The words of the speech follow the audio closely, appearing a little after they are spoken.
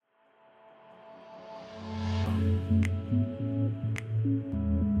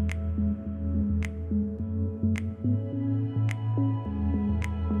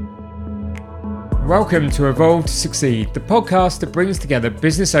Welcome to Evolve to Succeed, the podcast that brings together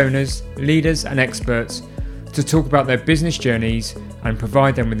business owners, leaders and experts to talk about their business journeys and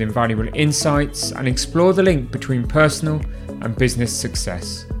provide them with invaluable insights and explore the link between personal and business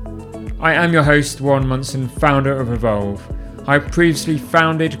success. I am your host, Warren Munson, founder of Evolve. I have previously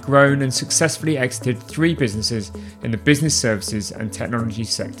founded, grown and successfully exited 3 businesses in the business services and technology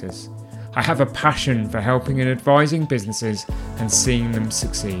sectors. I have a passion for helping and advising businesses and seeing them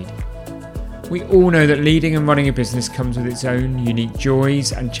succeed. We all know that leading and running a business comes with its own unique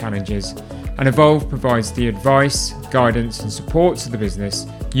joys and challenges, and Evolve provides the advice, guidance and support to the business,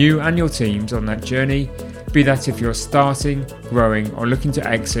 you and your teams on that journey, be that if you're starting, growing or looking to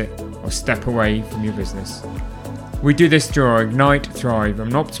exit or step away from your business. We do this through our Ignite, Thrive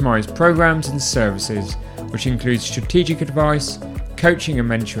and Optimise programs and services, which include strategic advice, coaching and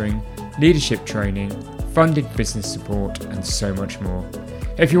mentoring, leadership training, funded business support and so much more.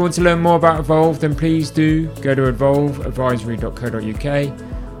 If you want to learn more about Evolve, then please do go to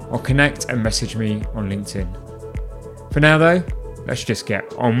evolveadvisory.co.uk or connect and message me on LinkedIn. For now though, let's just get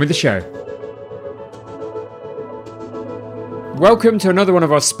on with the show. Welcome to another one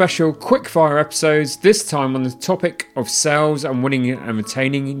of our special quickfire episodes, this time on the topic of sales and winning and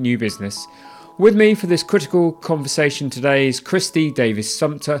retaining new business. With me for this critical conversation today is Kristy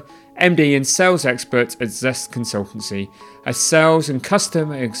Davies-Sumpter, MD and sales expert at Zest Consultancy, a sales and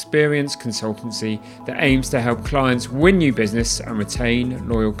customer experience consultancy that aims to help clients win new business and retain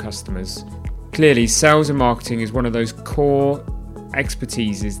loyal customers. Clearly, sales and marketing is one of those core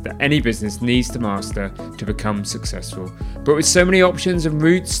expertises that any business needs to master to become successful. But with so many options and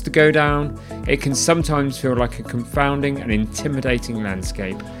routes to go down, it can sometimes feel like a confounding and intimidating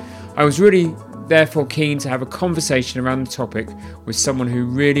landscape. I was really therefore keen to have a conversation around the topic with someone who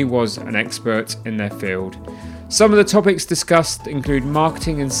really was an expert in their field. Some of the topics discussed include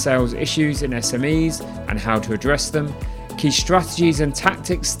marketing and sales issues in SMEs and how to address them, key strategies and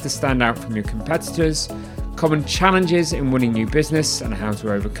tactics to stand out from your competitors, common challenges in winning new business and how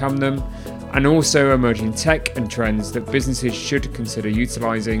to overcome them, and also emerging tech and trends that businesses should consider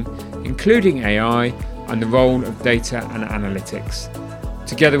utilising, including AI and the role of data and analytics,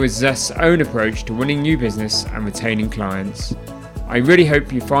 together with Zest's own approach to winning new business and retaining clients. I really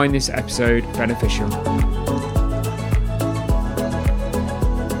hope you find this episode beneficial.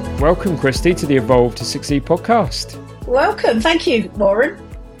 Welcome, Kristy, to the Evolve to Succeed podcast. Welcome. Thank you, Warren.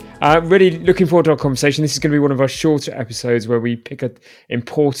 Really looking forward to our conversation. This is going to be one of our shorter episodes where we pick an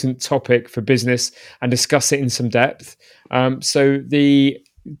important topic for business and discuss it in some depth. So the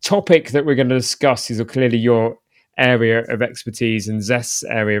topic that we're going to discuss is clearly your area of expertise and Zest's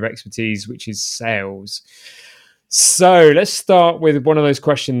area of expertise, which is sales. So let's start with one of those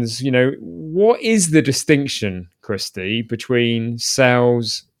questions. What is the distinction, Kristy, between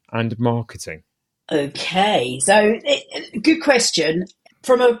sales and marketing? Okay, so good question.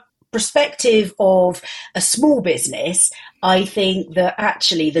 From a perspective of a small business, I think that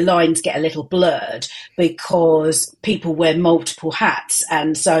actually the lines get a little blurred because people wear multiple hats.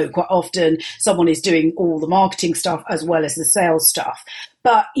 And so quite often someone is doing all the marketing stuff as well as the sales stuff.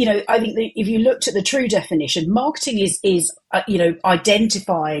 But, I think that if you looked at the true definition, marketing is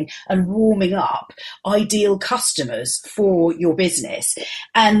identifying and warming up ideal customers for your business.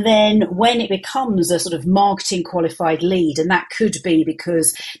 And then when it becomes a sort of marketing qualified lead, and that could be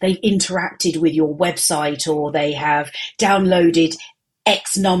because they've interacted with your website or they have downloaded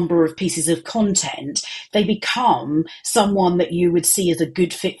X number of pieces of content, they become someone that you would see as a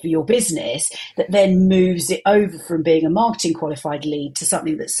good fit for your business, that then moves it over from being a marketing qualified lead to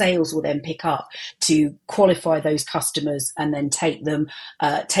something that sales will then pick up to qualify those customers and then take them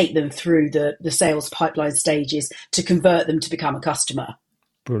through the sales pipeline stages to convert them to become a customer.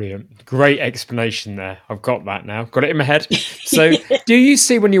 Brilliant. Great explanation there. I've got that now. Got it in my head. So do you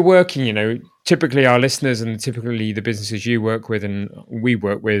see when you're working, typically our listeners and typically the businesses you work with and we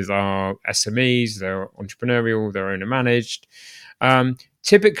work with are SMEs, they're entrepreneurial, they're owner managed.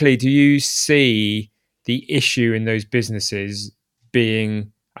 Typically, do you see the issue in those businesses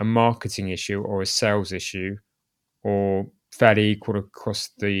being a marketing issue or a sales issue or fairly equal across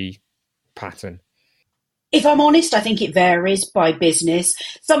the pattern? If I'm honest, I think it varies by business.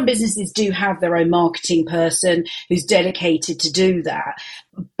 Some businesses do have their own marketing person who's dedicated to do that.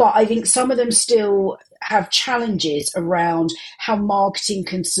 But I think some of them still have challenges around how marketing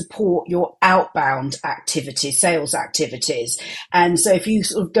can support your outbound activities, sales activities. And so if you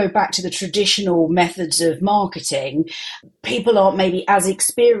sort of go back to the traditional methods of marketing, people aren't maybe as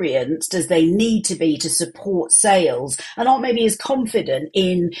experienced as they need to be to support sales and aren't maybe as confident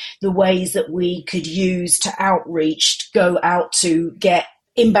in the ways that we could use to outreach, to go out to get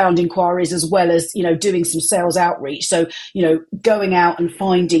inbound inquiries as well as, doing some sales outreach. So, going out and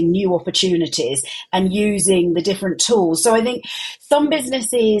finding new opportunities and using the different tools. So I think some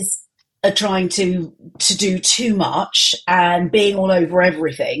businesses are trying to do too much and being all over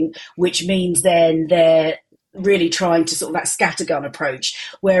everything, which means then they're really trying to sort of that scattergun approach.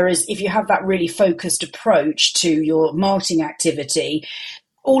 Whereas if you have that really focused approach to your marketing activity,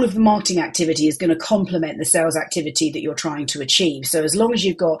 all of the marketing activity is going to complement the sales activity that you're trying to achieve. So as long as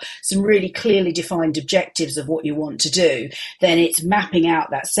you've got some really clearly defined objectives of what you want to do, then it's mapping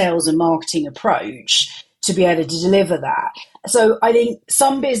out that sales and marketing approach to be able to deliver that. So I think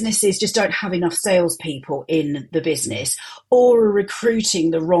some businesses just don't have enough salespeople in the business, or are recruiting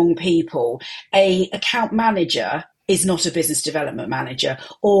the wrong people. A account manager is not a business development manager,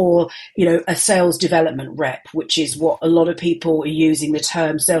 or, a sales development rep, which is what a lot of people are using the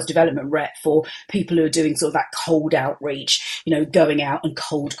term sales development rep for, people who are doing sort of that cold outreach, going out and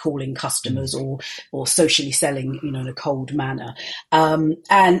cold calling customers, or socially selling, in a cold manner.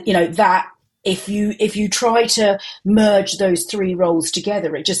 That if you try to merge those three roles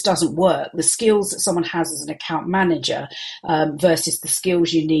together, it just doesn't work. The skills that someone has as an account manager versus the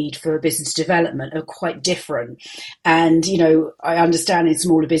skills you need for business development are quite different. And, I understand in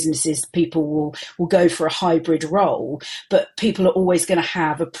smaller businesses, people will go for a hybrid role, but people are always going to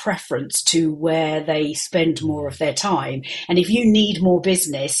have a preference to where they spend more of their time. And if you need more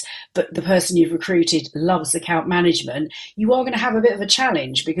business, but the person you've recruited loves account management, you are going to have a bit of a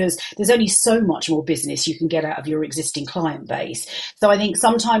challenge, because there's only so much more business you can get out of your existing client base. So I think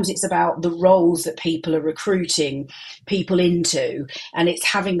sometimes it's about the roles that people are recruiting people into, and it's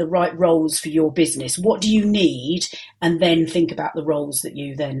having the right roles for your business. What do you need? And then think about the roles that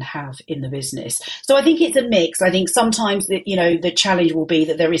you then have in the business. So I think it's a mix. I think sometimes that, the challenge will be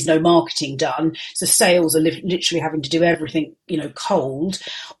that there is no marketing done. So sales are literally having to do everything, cold,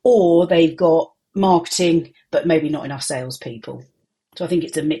 or they've got marketing, but maybe not enough salespeople. So I think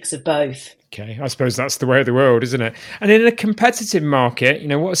it's a mix of both. Okay, I suppose that's the way of the world, isn't it? And in a competitive market,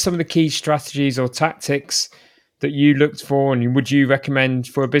 what are some of the key strategies or tactics that you looked for, and would you recommend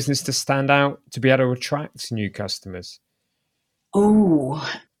for a business to stand out to be able to attract new customers? Oh,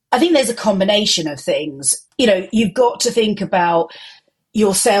 I think there's a combination of things. You've got to think about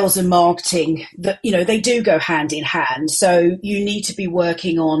your sales and marketing, that, they do go hand in hand. So you need to be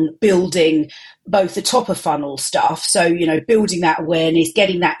working on building both the top of funnel stuff. So, building that awareness,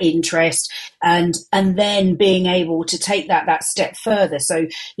 getting that interest, and then being able to take that step further. So,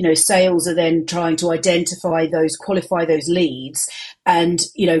 sales are then trying to identify those, qualify those leads, and,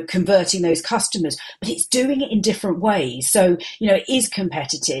 converting those customers, but it's doing it in different ways. So, it is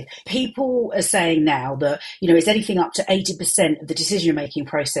competitive. People are saying now that, it's anything up to 80% of the decision-making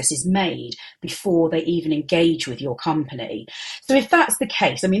process is made before they even engage with your company. So if that's the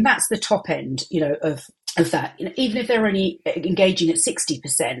case, that's the top end, of that. Even if they're only engaging at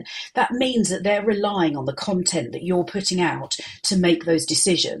 60%, that means that they're relying on the content that you're putting out to make those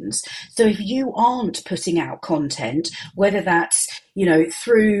decisions. So if you aren't putting out content, whether that's,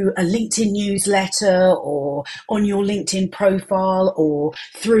 through a LinkedIn newsletter, or on your LinkedIn profile, or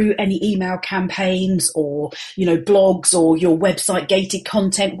through any email campaigns, or, blogs, or your website gated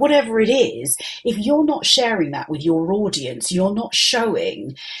content, whatever it is, if you're not sharing that with your audience, you're not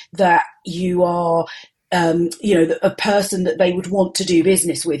showing that you are a person that they would want to do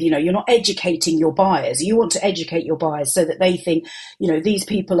business with. You're not educating your buyers. You want to educate your buyers so that they think, these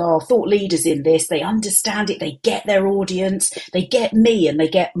people are thought leaders in this. They understand it. They get their audience. They get me, and they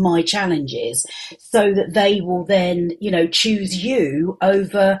get my challenges, so that they will then, choose you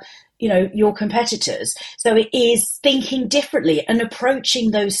over, your competitors. So it is thinking differently and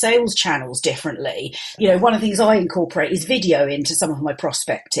approaching those sales channels differently. One of the things I incorporate is video into some of my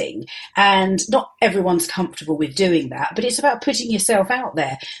prospecting, and not everyone's comfortable with doing that, but it's about putting yourself out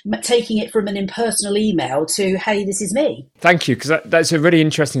there, taking it from an impersonal email to, hey, this is me. Thank you, because that's a really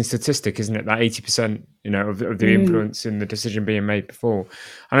interesting statistic, isn't it? That 80%, of the influence in the decision being made before.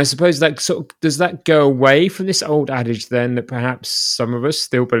 And I suppose that does that go away from this old adage then that perhaps some of us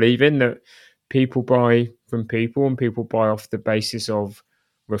still believe in, that people buy from people and people buy off the basis of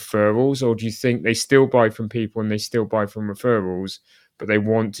referrals? Or do you think they still buy from people and they still buy from referrals, but they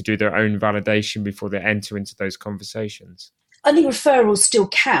want to do their own validation before they enter into those conversations? I think referrals still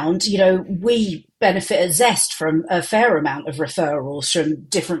count. We benefit at Zest from a fair amount of referrals from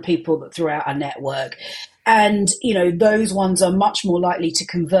different people throughout our network. And, those ones are much more likely to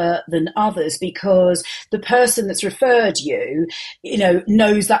convert than others because the person that's referred you,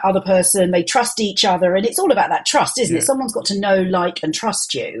 knows that other person, they trust each other. And it's all about that trust, isn't it? Someone's got to know, like, and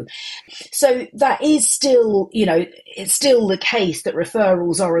trust you. So that is still, it's still the case that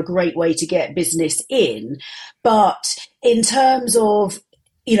referrals are a great way to get business in. But in terms of,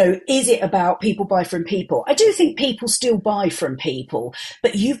 is it about people buy from people? I do think people still buy from people,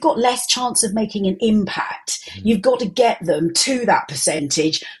 but you've got less chance of making an impact. You've got to get them to that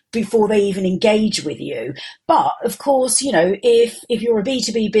percentage before they even engage with you. But of course, if you're a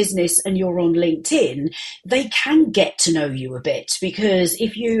B2B business and you're on LinkedIn, they can get to know you a bit because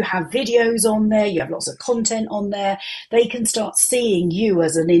if you have videos on there, you have lots of content on there, they can start seeing you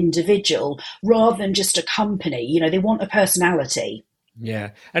as an individual rather than just a company. They want a personality. Yeah,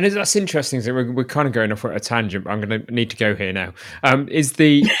 and that's interesting. So we're kind of going off at a tangent, but I'm going to need to go here now. Is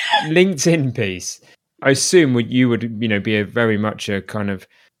the LinkedIn piece? I assume you would be very much a kind of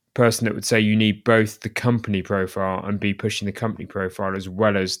person that would say you need both the company profile and be pushing the company profile as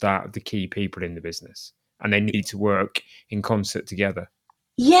well as that of the key people in the business, and they need to work in concert together.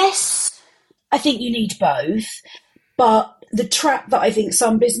 Yes, I think you need both. But the trap that I think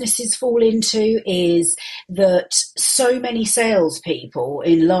some businesses fall into is that so many salespeople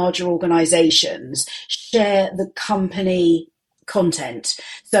in larger organizations share the company content.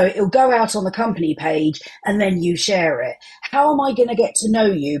 So it'll go out on the company page and then you share it. How am I going to get to know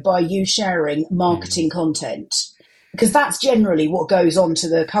you by you sharing marketing content? Because that's generally what goes onto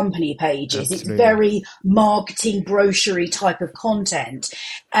the company pages. Absolutely. It's very marketing brochure type of content.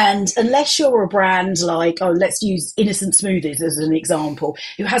 And unless you're a brand like, let's use Innocent Smoothies as an example,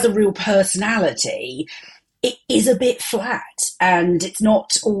 who has a real personality, it is a bit flat and it's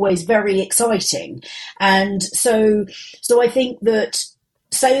not always very exciting. And so I think that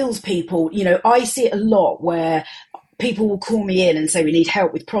salespeople, I see it a lot where people will call me in and say, we need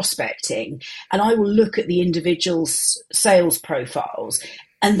help with prospecting. And I will look at the individual's sales profiles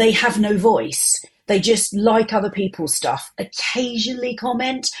and they have no voice. They just like other people's stuff, occasionally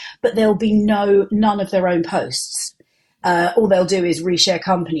comment, but there'll be none of their own posts. All they'll do is reshare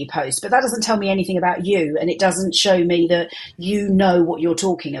company posts, but that doesn't tell me anything about you. And it doesn't show me that you know what you're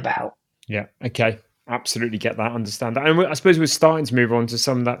talking about. Yeah. Okay. Absolutely get that, understand that. And I suppose we're starting to move on to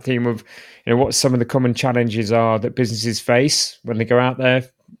some of that theme of, what some of the common challenges are that businesses face when they go out there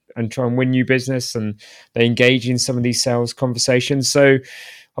and try and win new business and they engage in some of these sales conversations. So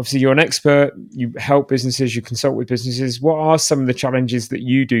obviously you're an expert, you help businesses, you consult with businesses. What are some of the challenges that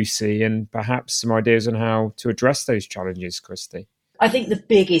you do see and perhaps some ideas on how to address those challenges, Kristy? I think the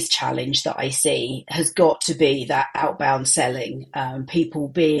biggest challenge that I see has got to be that outbound selling, people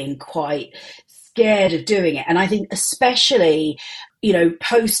being quite scared of doing it. And I think especially,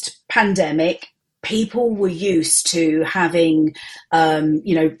 post-pandemic, people were used to having,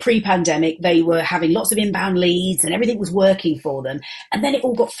 pre-pandemic, they were having lots of inbound leads and everything was working for them. And then it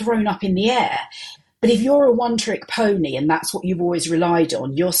all got thrown up in the air. But if you're a one-trick pony and that's what you've always relied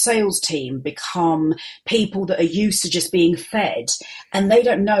on, your sales team become people that are used to just being fed and they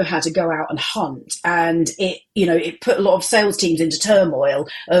don't know how to go out and hunt. And it put a lot of sales teams into turmoil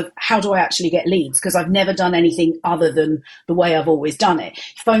of how do I actually get leads? Because I've never done anything other than the way I've always done it.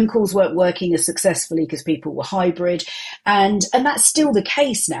 Phone calls weren't working as successfully because people were hybrid. And that's still the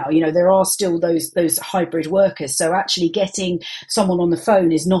case now. There are still those hybrid workers. So actually getting someone on the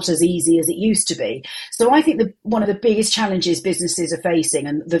phone is not as easy as it used to be. So I think one of the biggest challenges businesses are facing,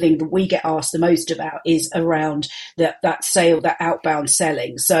 and the thing that we get asked the most about, is around that outbound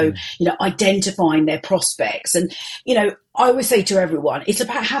selling. So, identifying their prospects. And, I always say to everyone, it's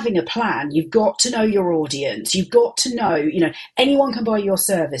about having a plan. You've got to know your audience. You've got to know, anyone can buy your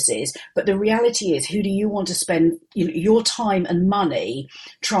services, but the reality is, who do you want to spend your time and money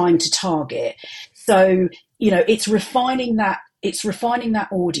trying to target? So, it's refining that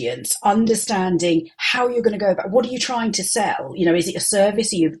audience, understanding how you're going to go about, what are you trying to sell? Is it a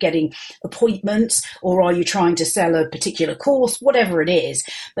service? Are you getting appointments, or are you trying to sell a particular course? Whatever it is,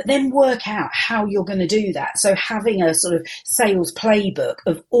 but then work out how you're going to do that. So having a sort of sales playbook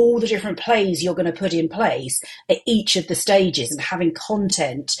of all the different plays you're going to put in place at each of the stages and having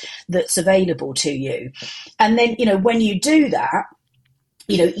content that's available to you. And then, when you do that,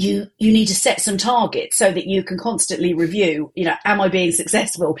 you need to set some targets so that you can constantly review, am I being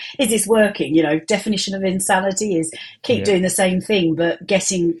successful? Is this working? Definition of insanity is keep doing the same thing, but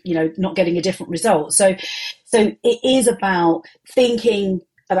not getting a different result. So it is about thinking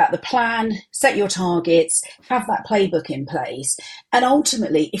about the plan, set your targets, have that playbook in place. And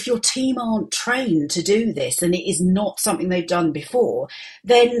ultimately, if your team aren't trained to do this and it is not something they've done before,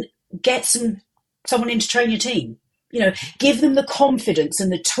 then get some someone in to train your team. Give them the confidence and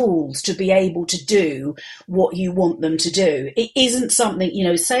the tools to be able to do what you want them to do. It isn't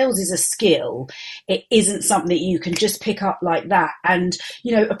something, sales is a skill. It isn't something you can just pick up like that. And,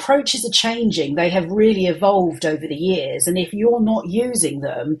 approaches are changing. They have really evolved over the years. And if you're not using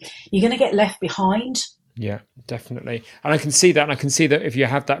them, you're going to get left behind. Yeah, definitely. And I can see that. And I can see that if you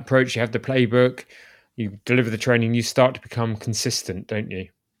have that approach, you have the playbook, you deliver the training, you start to become consistent, don't you?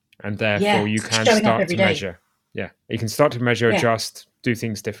 And therefore you can start to measure. Yeah, you can start to measure, adjust, do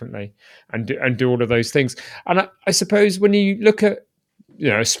things differently, and do all of those things. And I suppose when you look at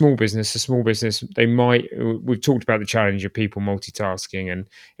a small business, they might. We've talked about the challenge of people multitasking, and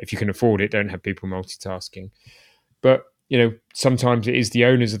if you can afford it, don't have people multitasking. But sometimes it is the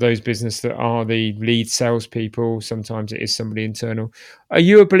owners of those businesses that are the lead salespeople. Sometimes it is somebody internal. Are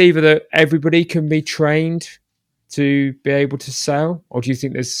you a believer that everybody can be trained to be able to sell, or do you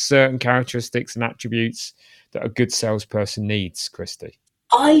think there's certain characteristics and attributes that a good salesperson needs, Kristy?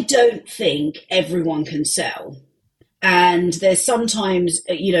 I don't think everyone can sell. And there's sometimes,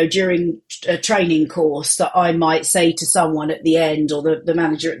 during a training course that I might say to someone at the end, or the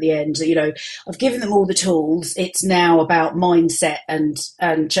manager at the end, I've given them all the tools. It's now about mindset and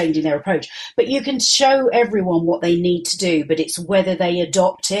changing their approach. But you can show everyone what they need to do, but it's whether they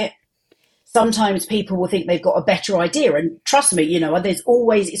adopt it. Sometimes people will think they've got a better idea, and trust me, it's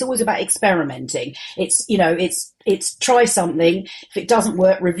always about experimenting. It's try something. If it doesn't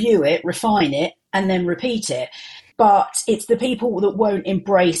work, review it, refine it, and then repeat it. But it's the people that won't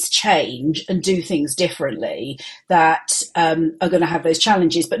embrace change and do things differently that are going to have those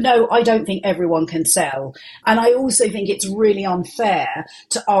challenges. But no, I don't think everyone can sell. And I also think it's really unfair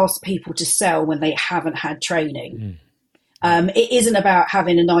to ask people to sell when they haven't had training. Mm. It isn't about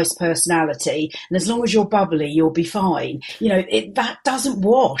having a nice personality, and as long as you're bubbly, you'll be fine. That doesn't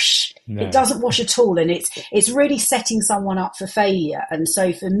wash. No. It doesn't wash at all, and it's really setting someone up for failure. And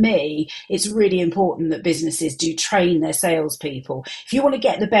so for me, it's really important that businesses do train their salespeople. If you want to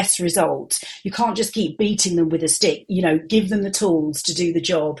get the best results, you can't just keep beating them with a stick. Give them the tools to do the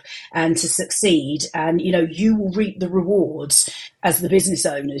job and to succeed, and you will reap the rewards as the business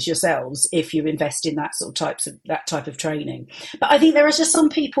owners yourselves if you invest in that type of training. But I think there are just some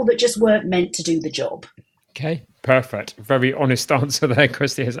people that just weren't meant to do the job. Okay, perfect. Very honest answer there,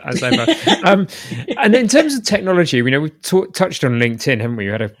 Kristy, as ever. And in terms of technology, we've touched on LinkedIn, haven't we?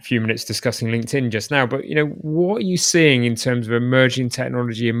 We had a few minutes discussing LinkedIn just now. But, what are you seeing in terms of emerging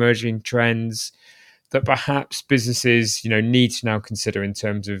technology, emerging trends that perhaps businesses, need to now consider in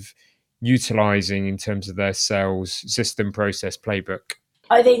terms of utilizing in terms of their sales system, process, playbook?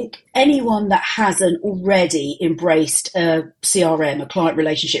 I think anyone that hasn't already embraced a CRM, a client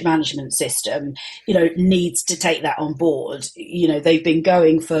relationship management system, needs to take that on board. They've been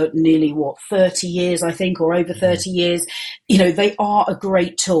going for nearly 30 years, I think, or over 30 years. They are a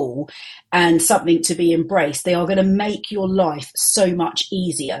great tool and something to be embraced. They are going to make your life so much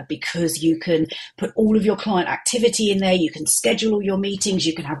easier because you can put all of your client activity in there. You can schedule all your meetings.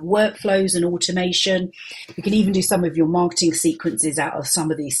 You can have workflows and automation. You can even do some of your marketing sequences out of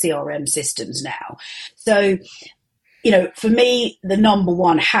some of these CRM systems now. So, for me, the number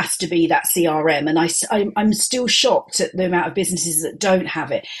one has to be that CRM. And I'm still shocked at the amount of businesses that don't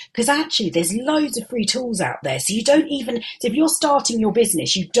have it, because actually there's loads of free tools out there. So if you're starting your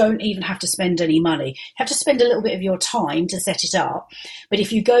business, you don't even have to spend any money. You have to spend a little bit of your time to set it up. But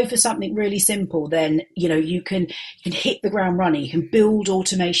if you go for something really simple, then, you can hit the ground running. You can build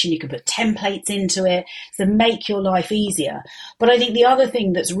automation. You can put templates into it to make your life easier. But I think the other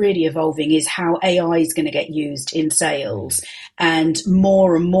thing that's really evolving is how AI is going to get used in sales. And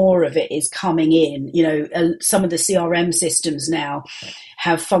more of it is coming in. Some of the CRM systems now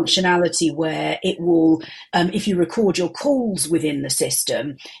have functionality where it will, if you record your calls within the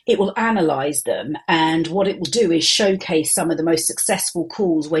system, it will analyze them. And what it will do is showcase some of the most successful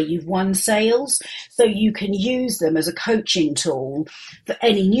calls where you've won sales. So you can use them as a coaching tool for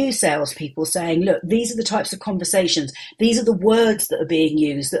any new salespeople saying, look, these are the types of conversations. These are the words that are being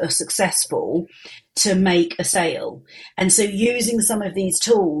used that are successful to make a sale. And so using some of these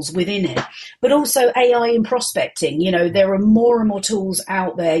tools within it, but also AI in prospecting. There are more and more tools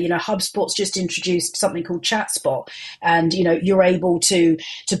out there. HubSpot's just introduced something called ChatSpot, and you're able to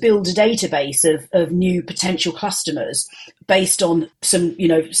build a database of new potential customers based on some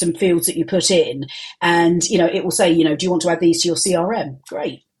fields that you put in, and it will say, do you want to add these to your CRM?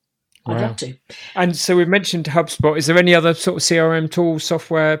 Great. I'd love to. And so we've mentioned HubSpot. Is there any other sort of CRM tool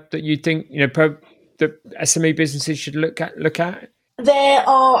software that you think that SME businesses should look at? There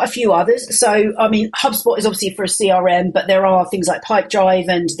are a few others. So, I mean, HubSpot is obviously for a CRM, but there are things like Pipedrive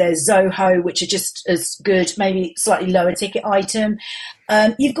and there's Zoho, which are just as good, maybe slightly lower ticket item.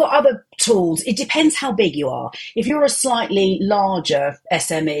 You've got other tools. It depends how big you are. If you're a slightly larger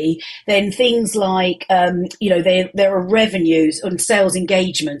SME, then things like, there are revenues and sales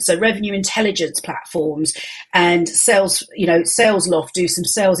engagement. So revenue intelligence platforms and Salesloft do some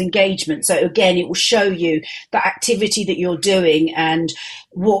sales engagement. So again, it will show you the activity that you're doing and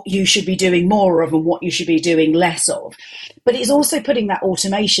what you should be doing more of and what you should be doing less of. But it's also putting that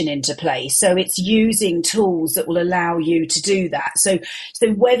automation into place. So it's using tools that will allow you to do that. So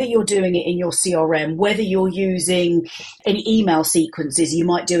whether you're doing it in your CRM, whether you're using any email sequences you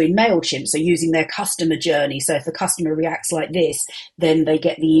might do in MailChimp, so using their customer journey. So if the customer reacts like this, then they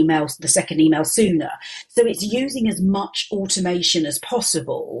get the second email sooner. So it's using as much automation as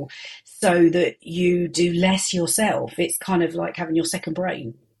possible so that you do less yourself. It's kind of like having your second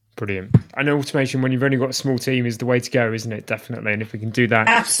brain. Brilliant. And automation, when you've only got a small team, is the way to go, isn't it? Definitely. And if we can do that.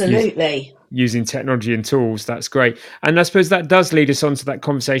 Absolutely. Using technology and tools, that's great. And I suppose that does lead us on to that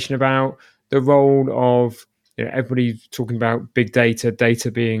conversation about the role of, everybody talking about big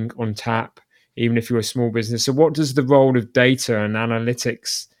data being on tap, even if you're a small business. So what does the role of data and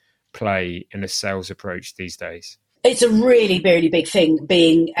analytics play in a sales approach these days? It's a really, really big thing,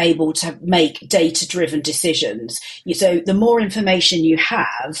 being able to make data-driven decisions. So the more information you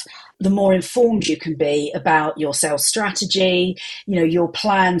have, the more informed you can be about your sales strategy, your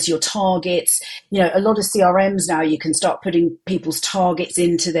plans, your targets. A lot of CRMs now, you can start putting people's targets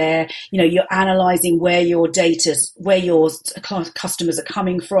into there. You're analyzing where your customers are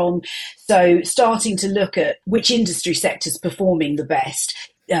coming from. So starting to look at which industry sector's performing the best.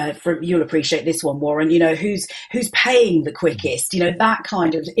 You'll appreciate this one, Warren, who's paying the quickest, that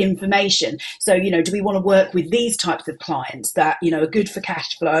kind of information. So, do we want to work with these types of clients that, are good for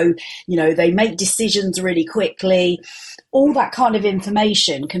cash flow, they make decisions really quickly. All that kind of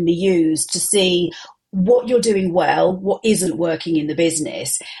information can be used to see what you're doing well, what isn't working in the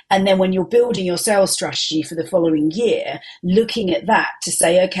business. And then when you're building your sales strategy for the following year, looking at that to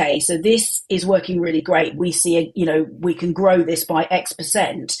say, okay, so this is working really great. We see, we can grow this by X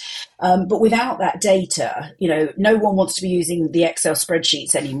percent. But without that data, no one wants to be using the Excel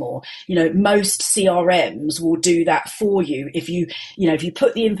spreadsheets anymore. Most CRMs will do that for you. If you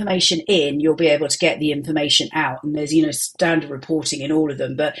put the information in, you'll be able to get the information out. And there's, standard reporting in all of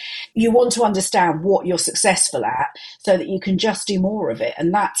them. But you want to understand what you're successful at so that you can just do more of it.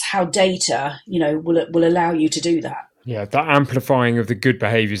 And that's how data, will allow you to do that. Yeah, that amplifying of the good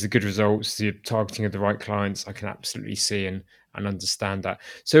behaviors, the good results, the targeting of the right clients, I can absolutely see and understand that.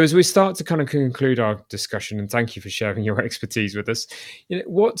 So as we start to kind of conclude our discussion, and thank you for sharing your expertise with us,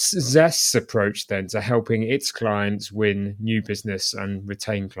 what's Zest's approach then to helping its clients win new business and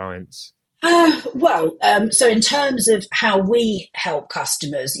retain clients? So in terms of how we help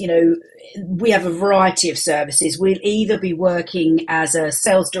customers, we have a variety of services. We'll either be working as a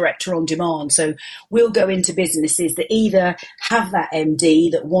sales director on demand. So we'll go into businesses that either have that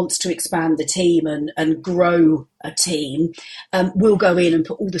MD that wants to expand the team and grow a team. We'll go in and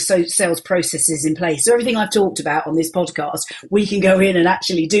put all the sales processes in place. So everything I've talked about on this podcast, we can go in and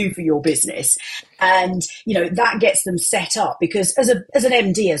actually do for your business. And, that gets them set up because as an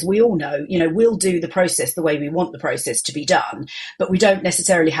MD, as we all know, we'll do the process the way we want the process to be done, but we don't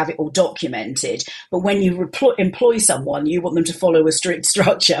necessarily have it all documented. But when you employ someone, you want them to follow a strict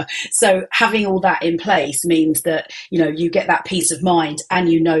structure. So having all that in place means that, you get that peace of mind and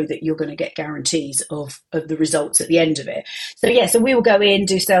that you're going to get guarantees of the results at the end of it. So we will go in,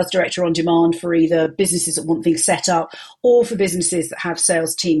 do sales director on demand for either businesses that want things set up or for businesses that have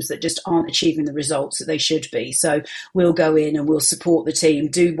sales teams that just aren't achieving the results that they should be. So we'll go in and we'll support the team,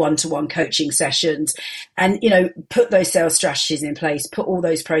 do one-to-one coaching sessions and, put those sales strategies in place, put all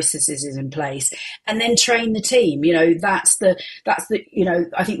those processes in place and then train the team. That's the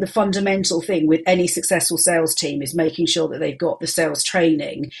I think the fundamental thing with any successful sales team is making sure that they've got the sales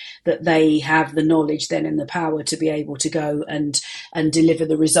training, that they have the knowledge then and the power to be able to go and deliver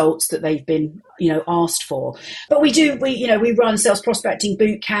the results that they've been, asked for. But we run sales prospecting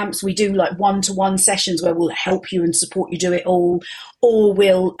boot camps. We do like one-to-one sessions where we'll help you and support you do it all, or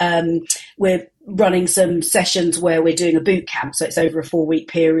we're running some sessions where we're doing a boot camp, so it's over a 4-week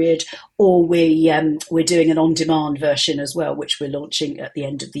period, or we're doing an on-demand version as well, which we're launching at the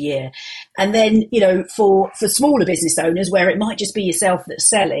end of the year. And then, for smaller business owners where it might just be yourself that's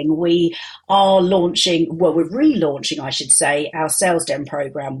selling, we're relaunching, I should say, our Sales Den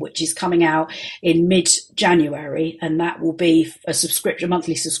program, which is coming out in mid-January, and that will be a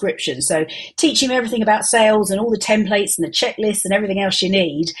monthly subscription. So teaching you everything about sales and all the templates and the checklists and everything else you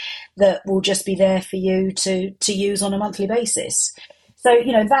need that will just be there for you to use on a monthly basis. So,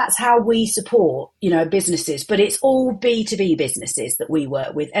 that's how we support, businesses, but it's all B2B businesses that we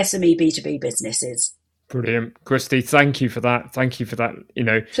work with, SME B2B businesses. Brilliant. Kristy, thank you for that.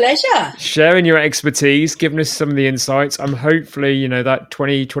 Pleasure. Sharing your expertise, giving us some of the insights. I'm hopefully, that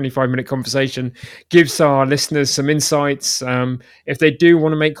 20, 25-minute conversation gives our listeners some insights. If they do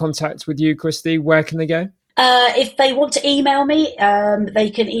want to make contact with you, Kristy, where can they go? If they want to email me, they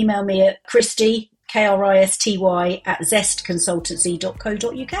can email me at Kristy, Kristy, at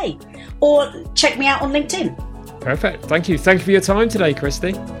zestconsultancy.co.uk, or check me out on LinkedIn. Perfect. Thank you. Thank you for your time today,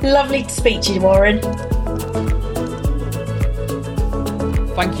 Kristy. Lovely to speak to you, Warren.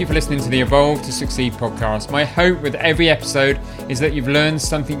 Thank you for listening to the Evolve to Succeed podcast. My hope with every episode is that you've learned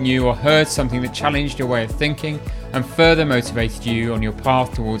something new or heard something that challenged your way of thinking and further motivated you on your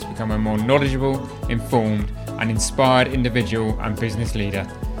path towards becoming a more knowledgeable, informed and inspired individual and business leader.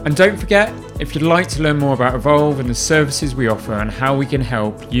 And don't forget, if you'd like to learn more about Evolve and the services we offer and how we can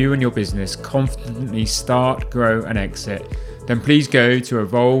help you and your business confidently start, grow and exit, then please go to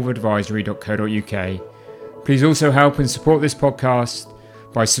evolveadvisory.co.uk. Please also help and support this podcast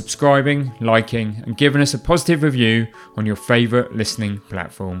by subscribing, liking and giving us a positive review on your favourite listening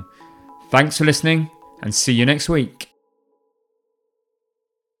platform. Thanks for listening and see you next week.